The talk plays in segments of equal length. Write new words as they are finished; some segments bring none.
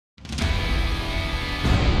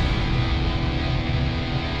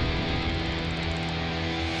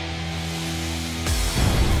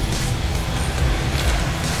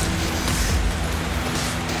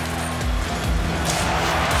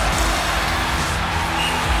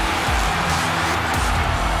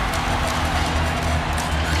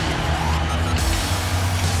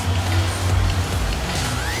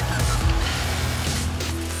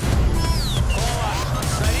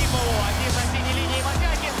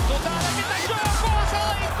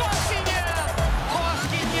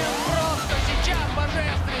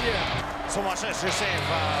Хороший сейв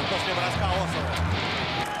после броска Осова.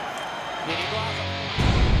 Переглазов.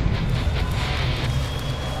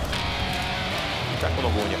 Как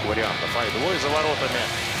много у них вариантов. Айдвой за воротами.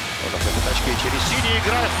 Вот так пятачки через синий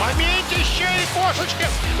играет. В моменте еще и Кошечкин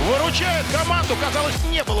выручает команду. Казалось,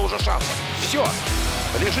 не было уже шансов. Все.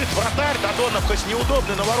 Лежит вратарь. Додонов хоть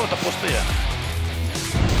неудобный, но ворота пустые.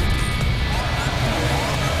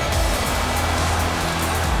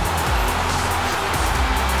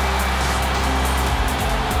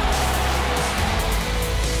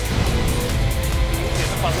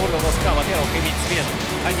 Позволил СКА, во-первых, иметь свет.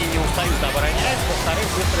 Они не устают оборонять, во-вторых,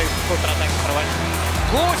 быстрые контратаки проводить.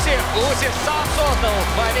 Гусев сам создал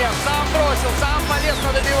момент, сам бросил, сам полез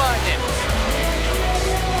на добивание.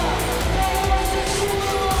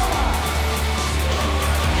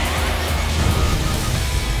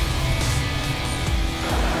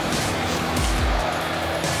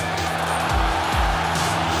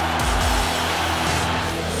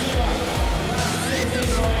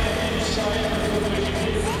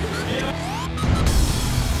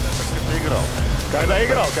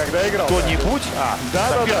 Когда играл. Кто-нибудь,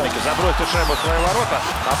 соперники забросят шайбу в свои ворота.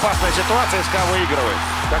 Опасная ситуация, СКА выигрывает.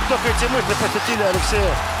 Как только эти мысли посетили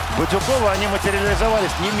Алексея Батюкова, они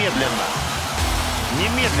материализовались немедленно.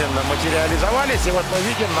 Немедленно материализовались, и вот мы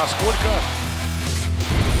видим, насколько...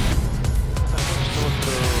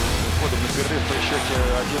 Входом на перерыв при счете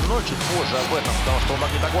 1-0, чуть позже об этом, потому что у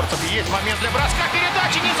магнитогорцев есть момент для броска,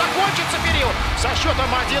 передачи, не закончится период со счетом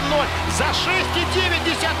 1-0 за 6,9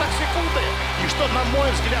 секунды. И что, на мой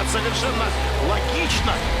взгляд, совершенно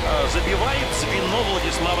логично, забивает звено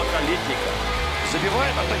Владислава Колетника.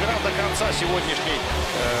 Забивает, отыграв до конца сегодняшний,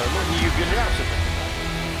 не юбиляр,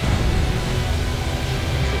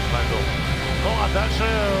 ну а дальше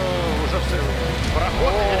уже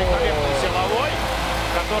проход великолепный силовой,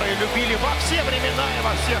 которые любили во все времена и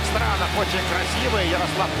во всех странах. Очень красивые.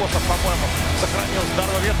 Ярослав Косов, по-моему, сохранил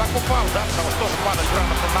здоровье. Так упал, да, потому что тоже падать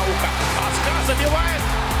грамотная наука. А СКА забивает,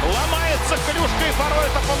 ломается клюшкой. Порой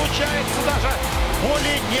это получается даже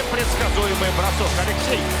более непредсказуемый бросок.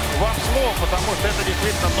 Алексей, вам слово, потому что это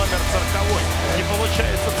действительно номер 40. Не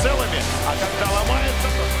получается целыми, а когда ломается...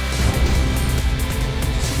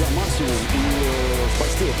 Себя максимум и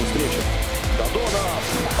спасти эту встречу. Додонов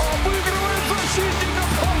обыгрывает защитника.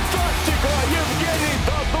 Фантастика! Евгений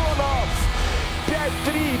Додонов.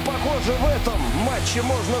 5-3. Похоже, в этом матче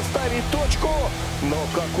можно ставить точку. Но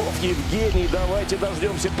каков Евгений? Давайте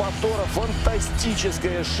дождемся повтора.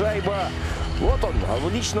 Фантастическая шайба. Вот он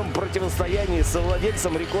в личном противостоянии с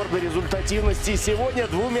совладельцем рекорда результативности. Сегодня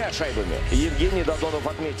 2 шайбами Евгений Додонов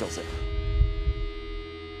отметился.